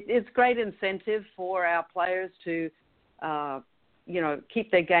it's great incentive for our players to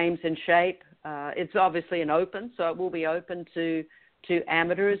keep their games in shape. It's obviously an open, so it will be open to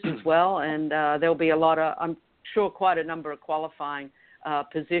amateurs as well, and there'll be I'm sure quite a number of qualifying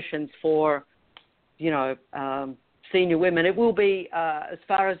positions for senior women. It will be, as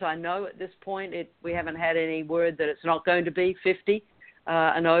far as I know at this point, we haven't had any word that it's not going to be 50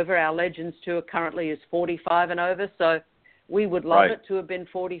 and over. Our Legends Tour currently is 45 and over, so we would love it to have been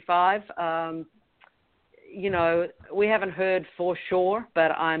 45. We haven't heard for sure,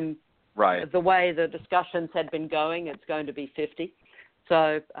 but the way the discussions had been going, it's going to be 50.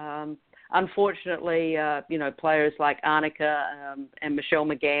 So unfortunately, players like Annika and Michelle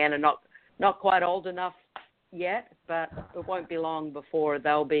McGann are not quite old enough yet, but it won't be long before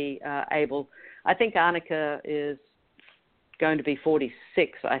they'll be able. I think Annika is going to be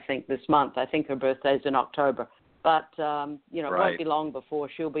 46, I think, this month. I think her birthday's in October. But, it won't be long before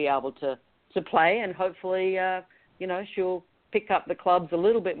she'll be able to play, and hopefully, she'll pick up the clubs a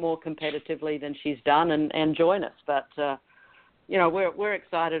little bit more competitively than she's done and join us. But, we're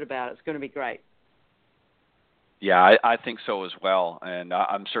excited about it. It's going to be great. Yeah, I think so as well, and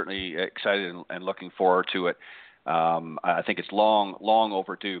I'm certainly excited and looking forward to it. I think it's long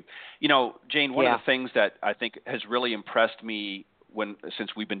overdue. Jane, one of the things that I think has really impressed me since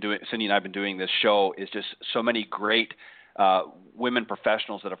Cindy and I have been doing this show is just so many great women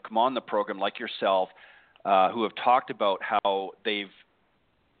professionals that have come on the program, like yourself, who have talked about how they've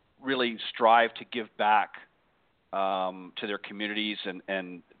really strived to give back to their communities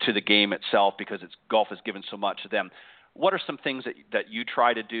and to the game itself, because golf has given so much to them. What are some things that you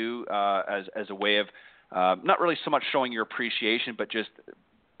try to do as a way of not really so much showing your appreciation, but just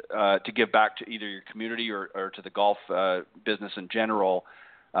to give back to either your community or to the golf business in general,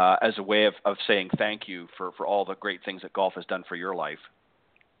 as a way of saying thank you for all the great things that golf has done for your life?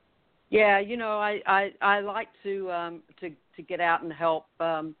 Yeah, I like to get out and help.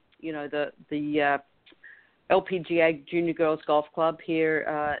 The LPGA Junior Girls Golf Club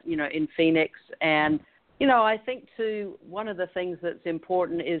here, in Phoenix, and I think one of the things that's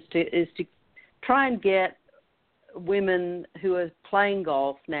important is to try and get women who are playing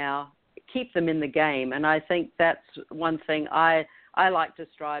golf now, keep them in the game, and I think that's one thing I like to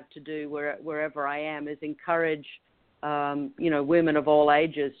strive to do wherever I am, is encourage women of all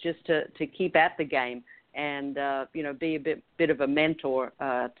ages just to keep at the game and be a bit of a mentor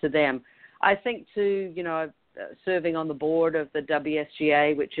to them. I think serving on the board of the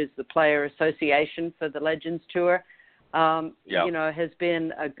WSGA, which is the player association for the Legends Tour, has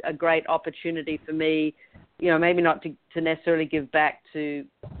been a great opportunity for me, maybe not to necessarily give back to,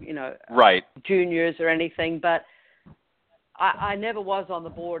 juniors or anything, but I never was on the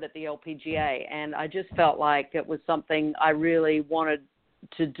board at the LPGA, and I just felt like it was something I really wanted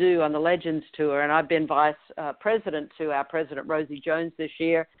to do on the Legends Tour, and I've been vice president to our president, Rosie Jones, this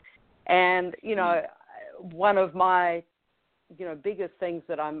year, and, one of my, biggest things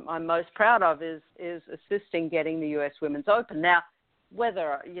that I'm most proud of is assisting getting the U.S. Women's Open. Now,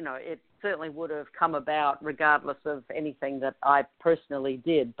 whether, it certainly would have come about regardless of anything that I personally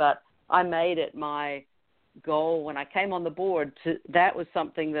did, but I made it my goal when I came on the board that was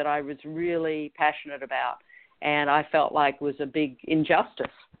something that I was really passionate about, and I felt like was a big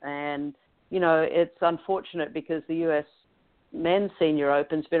injustice. And, it's unfortunate because the U.S. men's senior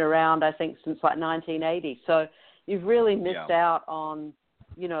open's been around, I think, since like 1980. So you've really missed out on,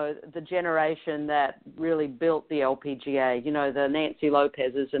 the generation that really built the LPGA, the Nancy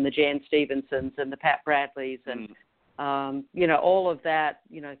Lopez's and the Jan Stevensons and the Pat Bradleys and, all of that,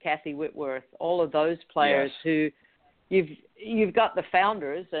 Kathy Whitworth, all of those players who you've got the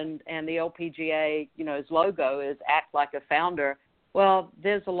founders and the LPGA, its logo is act like a founder. Well,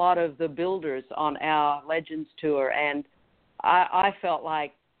 there's a lot of the builders on our Legends Tour, and I felt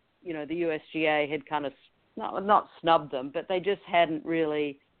like, the USGA had kind of not snubbed them, but they just hadn't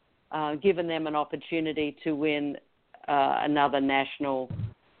really given them an opportunity to win another national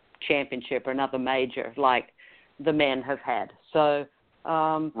championship or another major like the men have had. So,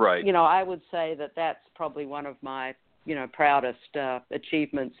 I would say that that's probably one of my, proudest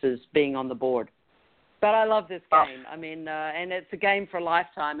achievements is being on the board. But I love this game. I mean, and it's a game for a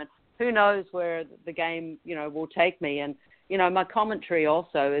lifetime, and who knows where the game, will take me. And, my commentary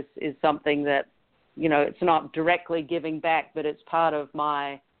also is something that, it's not directly giving back, but it's part of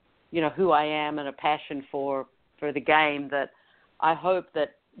my, who I am and a passion for the game, that I hope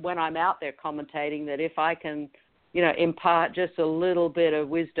that when I'm out there commentating, that if I can, impart just a little bit of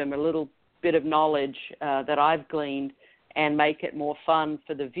wisdom, a little bit of knowledge that I've gleaned and make it more fun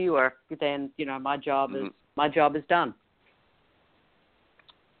for the viewer, then, my job is done.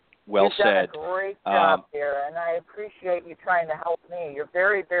 Well You've said. You've done a great job here, and I appreciate you trying to help me. You're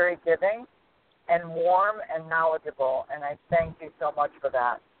very, very giving and warm and knowledgeable, and I thank you so much for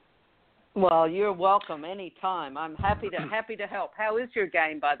that. Well, you're welcome anytime. I'm happy to help. How is your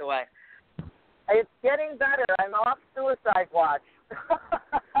game, by the way? It's getting better. I'm off suicide watch.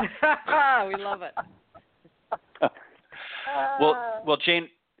 We love it. Well, Jane,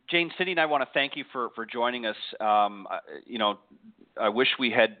 Cindy and I want to thank you for joining us. I wish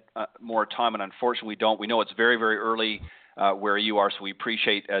we had more time, and unfortunately we don't. We know it's very, very early where you are, so we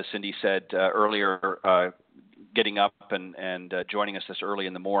appreciate, as Cindy said earlier, getting up and joining us this early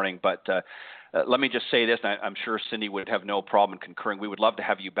in the morning. But let me just say this, and I'm sure Cindy would have no problem concurring. We would love to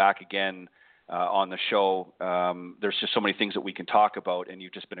have you back again on the show. There's just so many things that we can talk about, and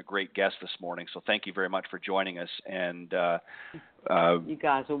you've just been a great guest this morning. So thank you very much for joining us. And you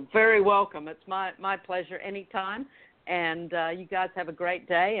guys are very welcome. It's my pleasure anytime. And you guys have a great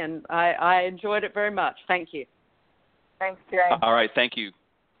day, and I enjoyed it very much. Thank you. Thanks, Jane. All right, thank you.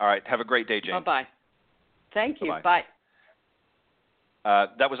 All right, have a great day, Jane. Bye-bye. Thank you. Bye-bye. Bye.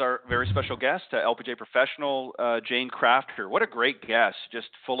 That was our very special guest, LPGA Professional, Jane Crafter. What a great guest, just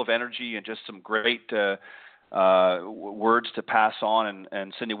full of energy and just some great words to pass on.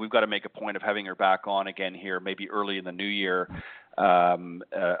 And Cindy, we've got to make a point of having her back on again here, maybe early in the new year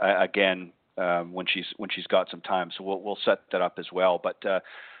again when she's got some time. So we'll set that up as well. But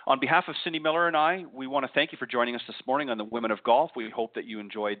on behalf of Cindy Miller and I, we want to thank you for joining us this morning on the Women of Golf. We hope that you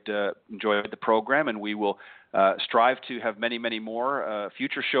enjoyed the program, and we will strive to have many, many more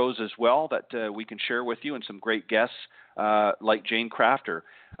future shows as well that we can share with you, and some great guests like Jane Crafter.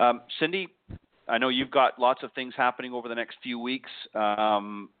 Cindy, I know you've got lots of things happening over the next few weeks,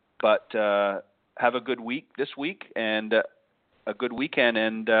 but have a good week this week and a good weekend,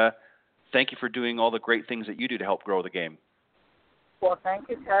 and thank you for doing all the great things that you do to help grow the game. Well, thank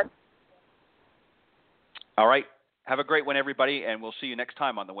you, Ted. All right. Have a great one, everybody, and we'll see you next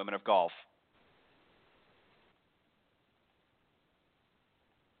time on the Women of Golf.